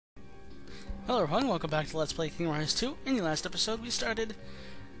Hello everyone, welcome back to Let's Play Kingdom Hearts 2. In the last episode we started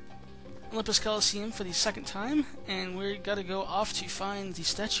Olympus Coliseum for the second time, and we gotta go off to find the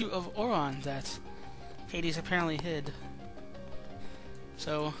statue of Auron that Hades apparently hid.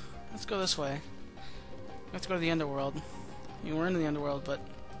 So, let's go this way. Let's go to the Underworld. I mean, we're in the Underworld, but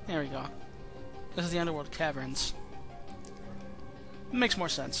there we go. This is the Underworld Caverns. It makes more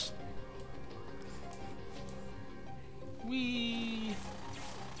sense.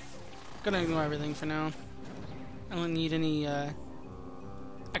 Gonna ignore everything for now. I don't need any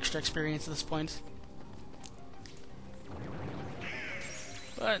extra experience at this point.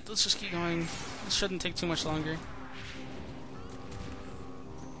 But let's just keep going. This shouldn't take too much longer.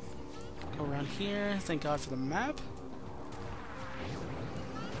 Go around here. Thank God for the map.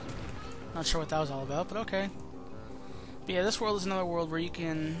 Not sure what that was all about, but okay. But yeah, this world is another world where you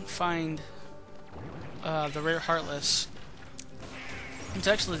can find the rare Heartless. It's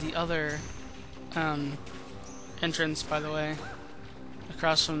actually the other entrance, by the way,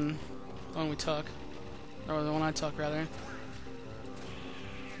 across from the one we took, or the one I took, rather.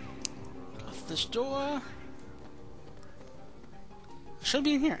 Go through this door. It should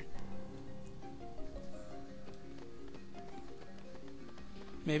be in here.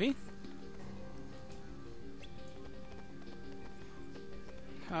 Maybe?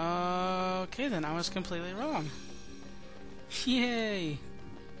 Okay, then I was completely wrong. Yay!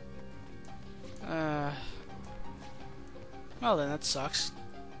 Well then, that sucks.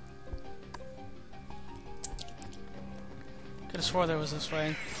 Could've swore there was this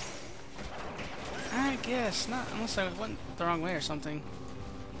way. I guess not, unless I went the wrong way or something.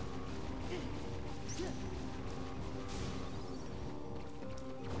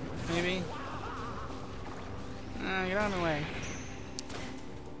 Maybe? Get out of my way.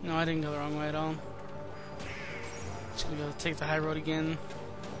 No, I didn't go the wrong way at all. Just gonna go take the high road again.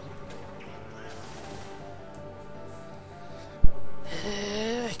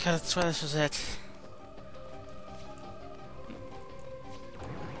 I could've swear this was it.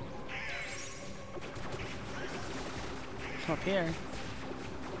 Come up here.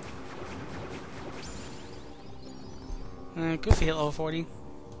 Goofy hit level 40.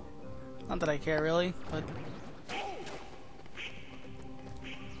 Not that I care really, but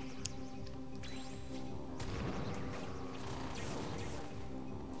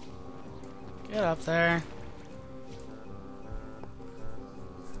get up there.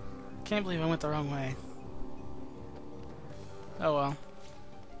 Can't believe I went the wrong way. Oh well.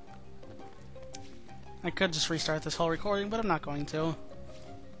 I could just restart this whole recording, but I'm not going to.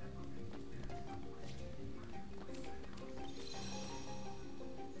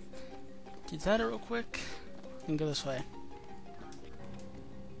 Do that real quick and go this way.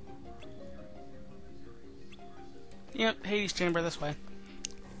 Yep, Hades chamber this way.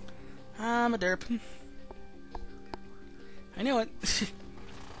 I'm a derp. I knew it.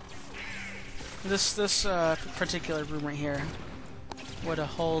 This particular room right here would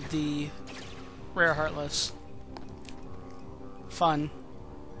hold the rare Heartless. Fun.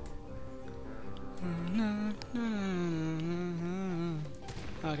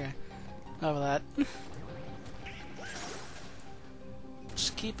 Okay, enough of that.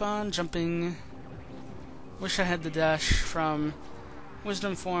 Just keep on jumping. Wish I had the dash from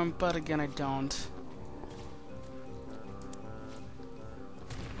Wisdom form, but again I don't.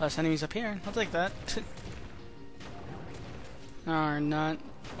 Less enemies up here. I'll take that. Or not.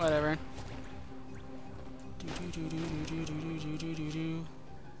 Whatever.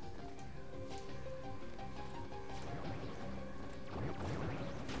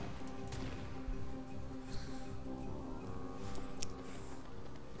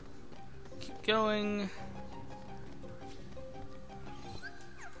 Keep going.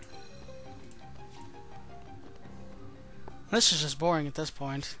 This is just boring at this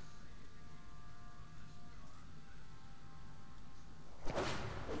point.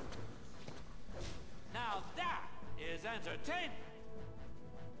 Now that is entertainment.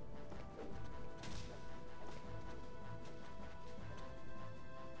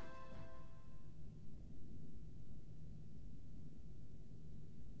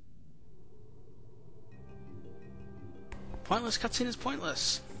 Pointless cutscene is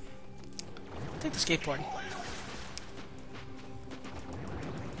pointless. Take the skateboard.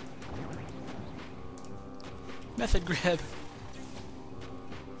 Method grab.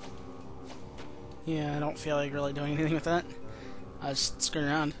 Yeah, I don't feel like really doing anything with that. I was screwing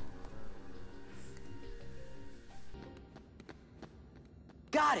around.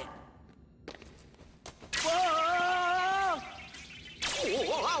 Got it! Whoa!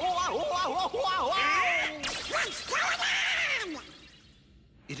 What's going on?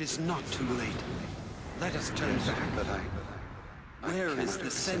 It is not too late. Let us turn back. But where is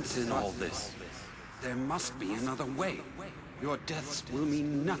the sense in all this? There must be another way. Your deaths will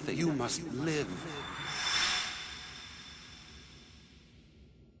mean nothing. You must live.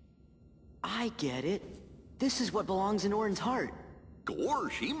 I get it. This is what belongs in Auron's heart.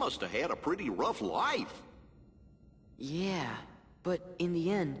 Gosh, he must have had a pretty rough life. Yeah, but in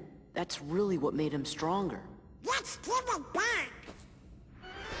the end, that's really what made him stronger. Let's give it back!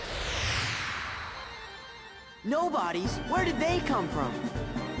 Nobodies? Where did they come from?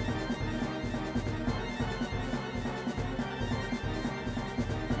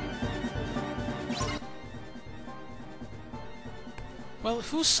 Well,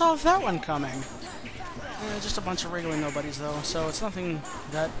 who saw that one coming? Just a bunch of regular nobodies, though, so it's nothing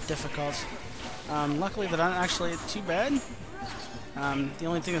that difficult. Luckily, they're not actually too bad. The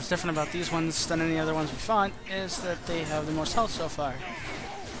only thing that's different about these ones than any other ones we fought is that they have the most health so far.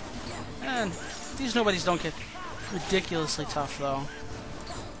 And these nobodies don't get ridiculously tough, though.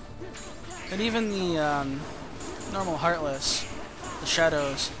 And even the normal Heartless, the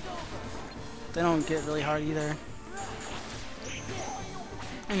Shadows, they don't get really hard either.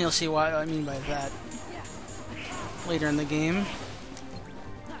 And you'll see what I mean by that later in the game.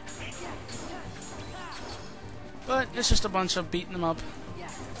 But it's just a bunch of beating them up.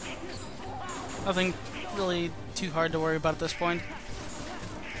 Nothing really too hard to worry about at this point.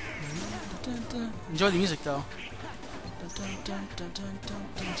 Enjoy the music, though.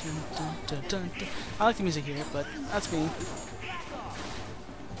 I like the music here, but that's me.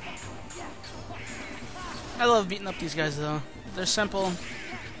 I love beating up these guys, though. They're simple.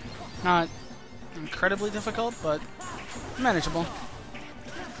 Not incredibly difficult, but manageable.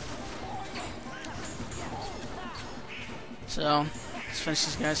 So, let's finish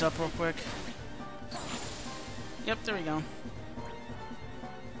these guys up real quick. Yep, there we go.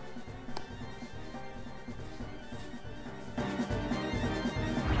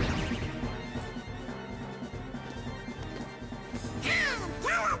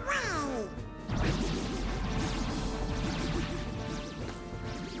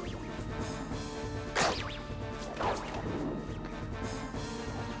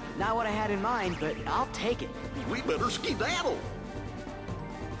 Not what I had in mind, but I'll take it. We better skedaddle.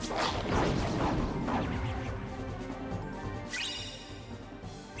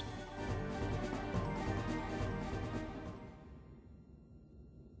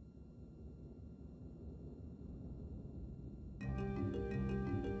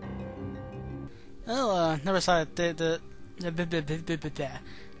 Well, never thought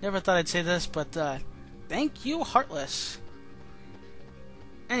never thought I'd say this, but thank you, Heartless.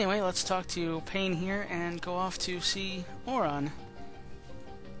 Anyway, let's talk to Pain here and go off to see Auron.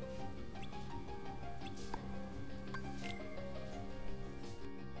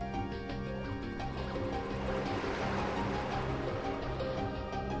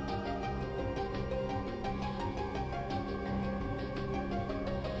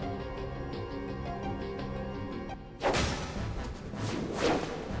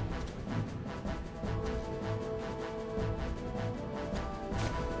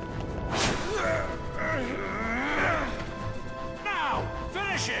 Now,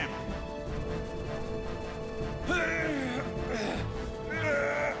 finish him!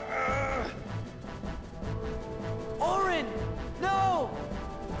 Auron! No!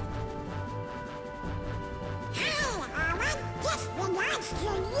 Hey, Auron! This belongs to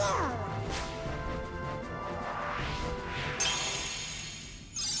you!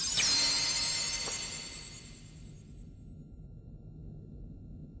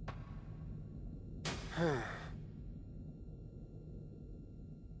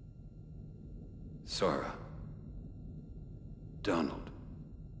 Sora. Donald.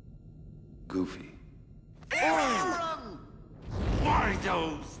 Goofy. Why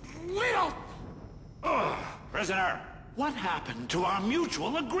those little... Ugh. Prisoner, what happened to our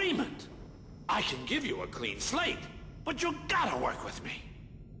mutual agreement? I can give you a clean slate, but you gotta work with me.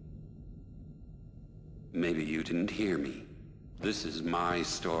 Maybe you didn't hear me. This is my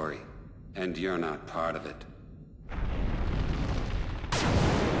story, and you're not part of it.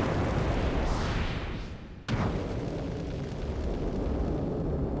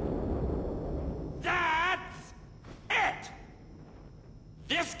 That's it!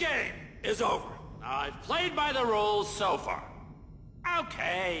 This game is over. I've played by the rules so far.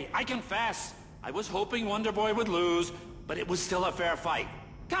 Okay, I confess. I was hoping Wonder Boy would lose, but it was still a fair fight.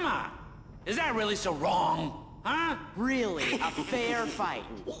 Come on. Is that really so wrong? Huh? Really, a fair fight.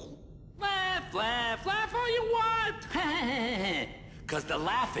 Laugh, laugh, laugh all you want. Because the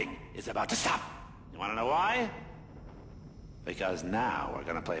laughing is about to stop. You want to know why? Because now we're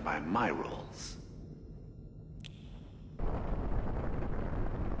gonna play by my rules.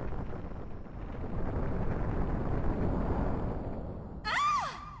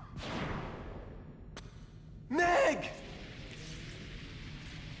 Meg!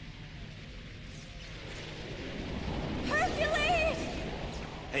 Hercules!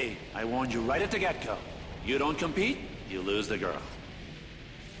 Hey, I warned you right at the get-go. You don't compete, you lose the girl.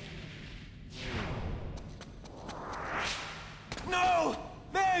 No!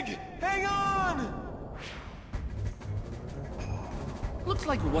 Meg! Hang on! Looks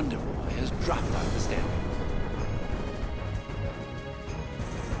like Wonder Boy has dropped out of the standing.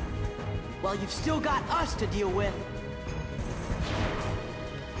 Well, you've still got us to deal with.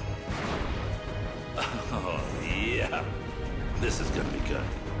 Oh, yeah. This is gonna be good.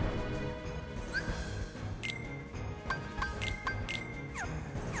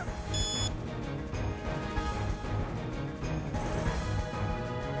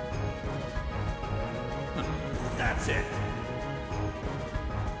 That's it.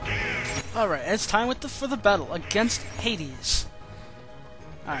 Alright, it's time for the battle against Hades.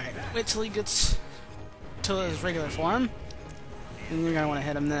 Alright, wait till he gets to his regular form, and you're gonna want to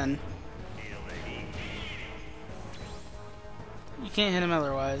hit him then. You can't hit him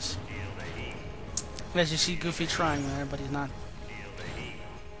otherwise. As you see Goofy trying there, but he's not.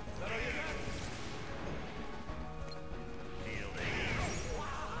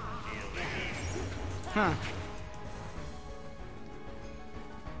 Huh.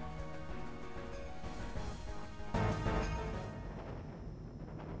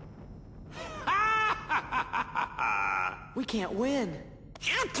 We can't win.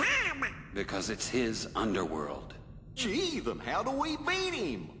 How come? Because it's his underworld. Gee, then how do we beat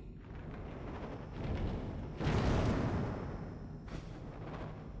him?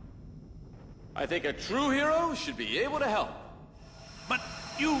 I think a true hero should be able to help. But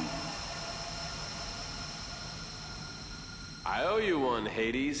you... I owe you one,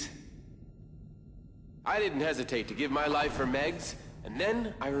 Hades. I didn't hesitate to give my life for Meg's, and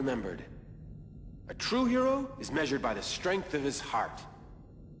then I remembered. A true hero is measured by the strength of his heart.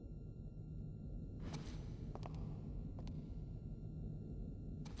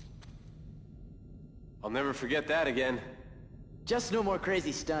 I'll never forget that again. Just no more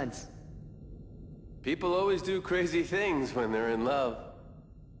crazy stunts. People always do crazy things when they're in love.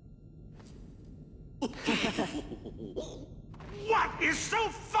 What is so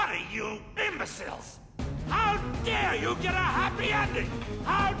funny, you imbeciles? How dare you get a happy ending?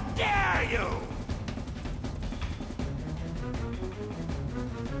 How dare you?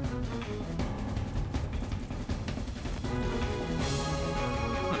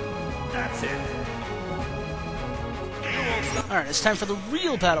 That's it. Alright, it's time for the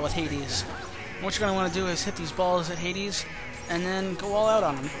real battle with Hades. What you're going to want to do is hit these balls at Hades, and then go all out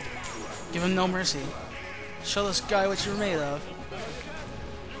on him. Give him no mercy. Show this guy what you're made of.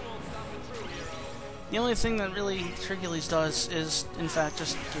 The only thing that really Hercules does is, in fact,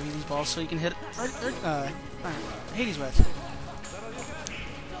 just give you these balls so you can hit Hades with.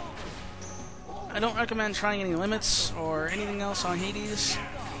 I don't recommend trying any limits or anything else on Hades,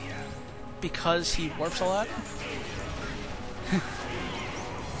 because he warps a lot.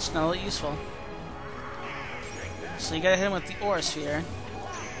 It's not that useful. So you gotta hit him with the Aura Sphere.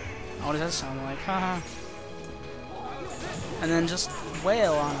 Oh, what does that sound like? Haha. And then just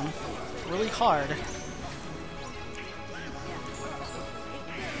wail on him really hard.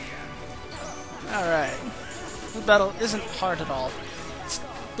 Alright. The battle isn't hard at all. It's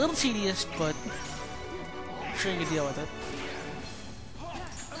a little tedious, but I'm sure you can deal with it.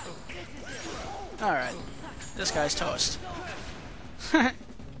 Alright. This guy's toast.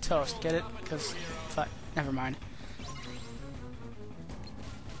 Toast, get it? Because, fuck, never mind.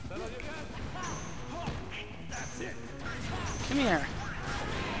 Come here.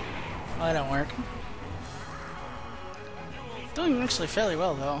 Oh, that don't work. Doing actually fairly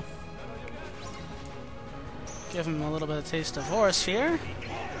well, though. Give him a little bit of taste of Aura Sphere.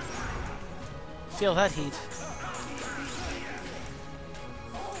 Feel that heat.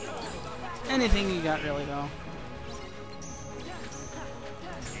 Anything you got, really, though.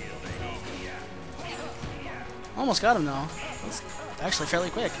 Almost got him, though. That's actually fairly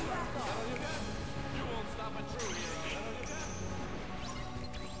quick.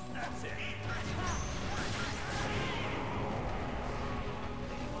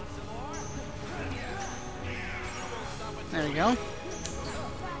 There we go.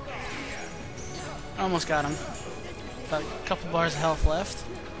 Almost got him. Got a couple bars of health left.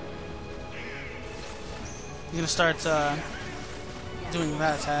 He's gonna start doing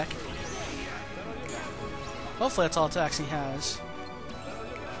that attack. Hopefully that's all attacks he has.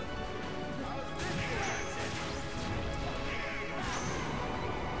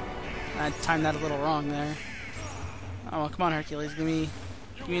 I timed that a little wrong there. Oh, well, come on, Hercules. Give me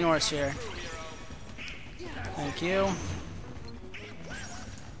Norris here. Thank you.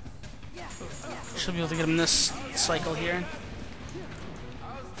 Should be able to get him this cycle here.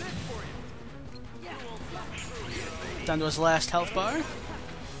 Down to his last health bar.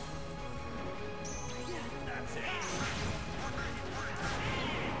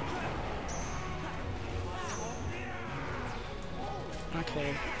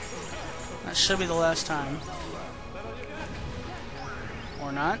 Okay. That should be the last time.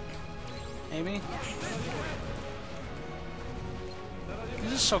 Or not. Maybe.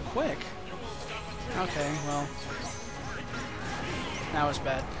 This is so quick. Okay, well. That was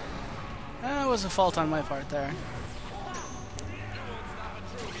bad. That was a fault on my part there.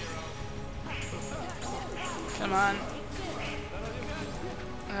 Come on.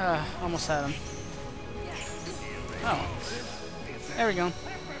 Almost had him. Oh. There we go.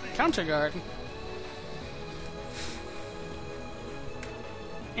 Counter guard.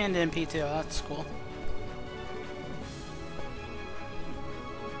 And MP too. That's cool.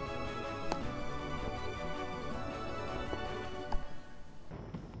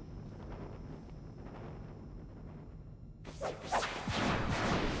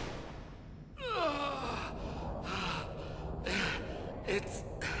 It's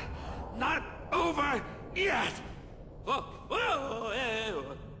not over yet. Whoa, whoa,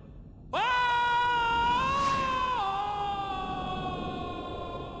 whoa.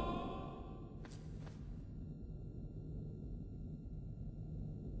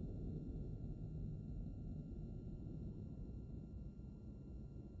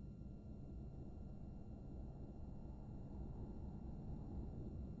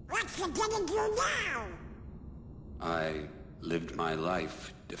 What you gonna do now? I lived my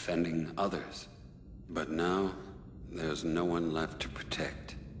life defending others. But now, there's no one left to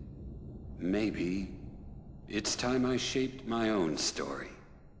protect. Maybe it's time I shaped my own story.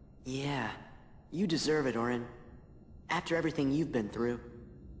 Yeah, you deserve it, Orin. After everything you've been through.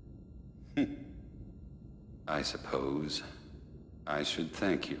 I suppose I should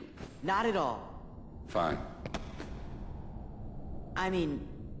thank you. Not at all. Fine. I mean,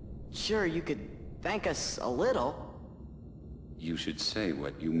 sure, you could thank us a little. You should say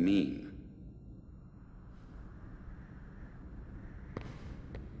what you mean.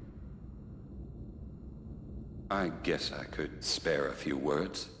 I guess I could spare a few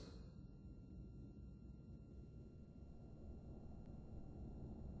words.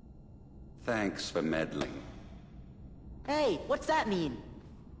 Thanks for meddling. Hey, what's that mean?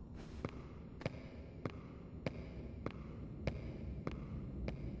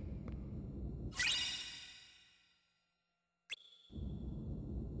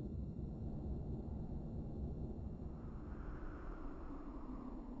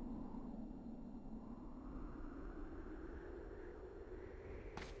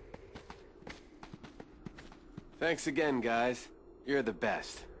 Thanks again, guys. You're the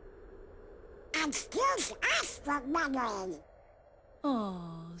best. Excuse us for meddling. Oh,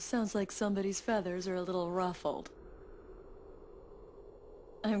 sounds like somebody's feathers are a little ruffled.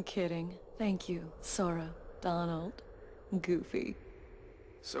 I'm kidding. Thank you, Sora, Donald, Goofy.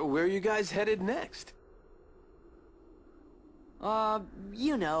 So where are you guys headed next?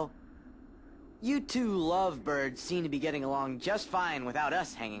 You know. You two lovebirds seem to be getting along just fine without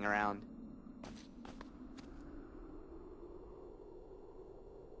us hanging around.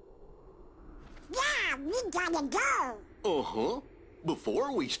 Yeah, we gotta go. Uh-huh.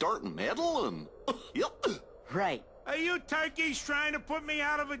 Before we start meddling. Yep. Right. Are you turkeys trying to put me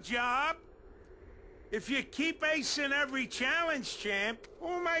out of a job? If you keep acing every challenge, champ, who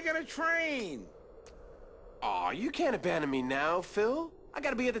am I gonna train? Aw, you can't abandon me now, Phil. I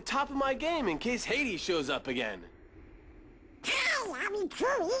gotta be at the top of my game in case Hades shows up again. Hey, are we true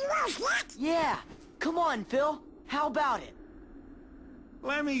heroes yet? Yeah. Come on, Phil. How about it?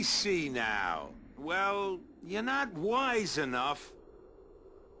 Let me see now. Well, you're not wise enough.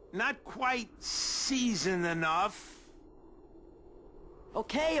 Not quite seasoned enough.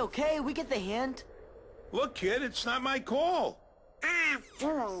 Okay, we get the hint. Look, kid, it's not my call. Ah,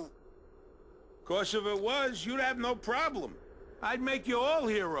 phooey. Course if it was, you'd have no problem. I'd make you all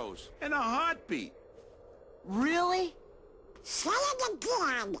heroes, in a heartbeat. Really? Say it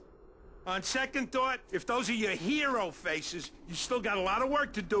again. On second thought, if those are your hero faces, you still got a lot of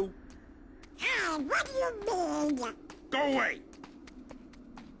work to do. Hey, what do you mean? Go away!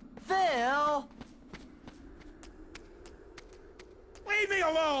 Phil! Leave me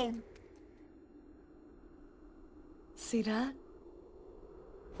alone! See that?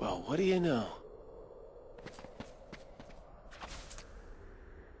 Well, what do you know?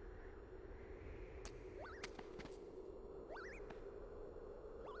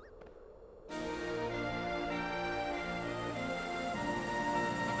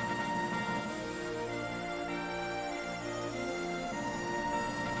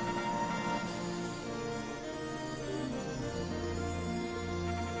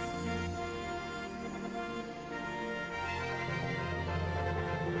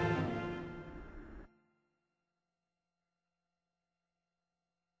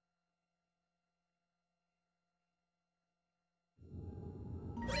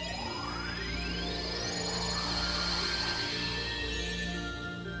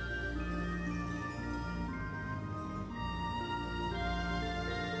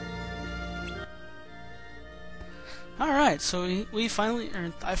 Alright, so we finally,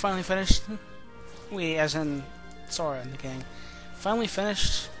 or I finally finished, we as in Sora and the gang, finally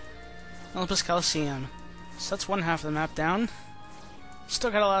finished Olympus Coliseum. So that's one half of the map down. Still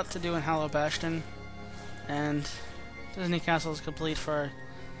got a lot to do in Hollow Bastion, and Disney Castle is complete for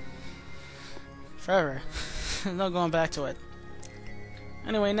forever. No going back to it.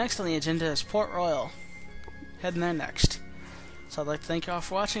 Anyway, next on the agenda is Port Royal. Heading there next. So I'd like to thank you all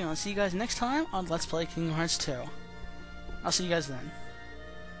for watching, and I'll see you guys next time on Let's Play Kingdom Hearts 2. I'll see you guys then.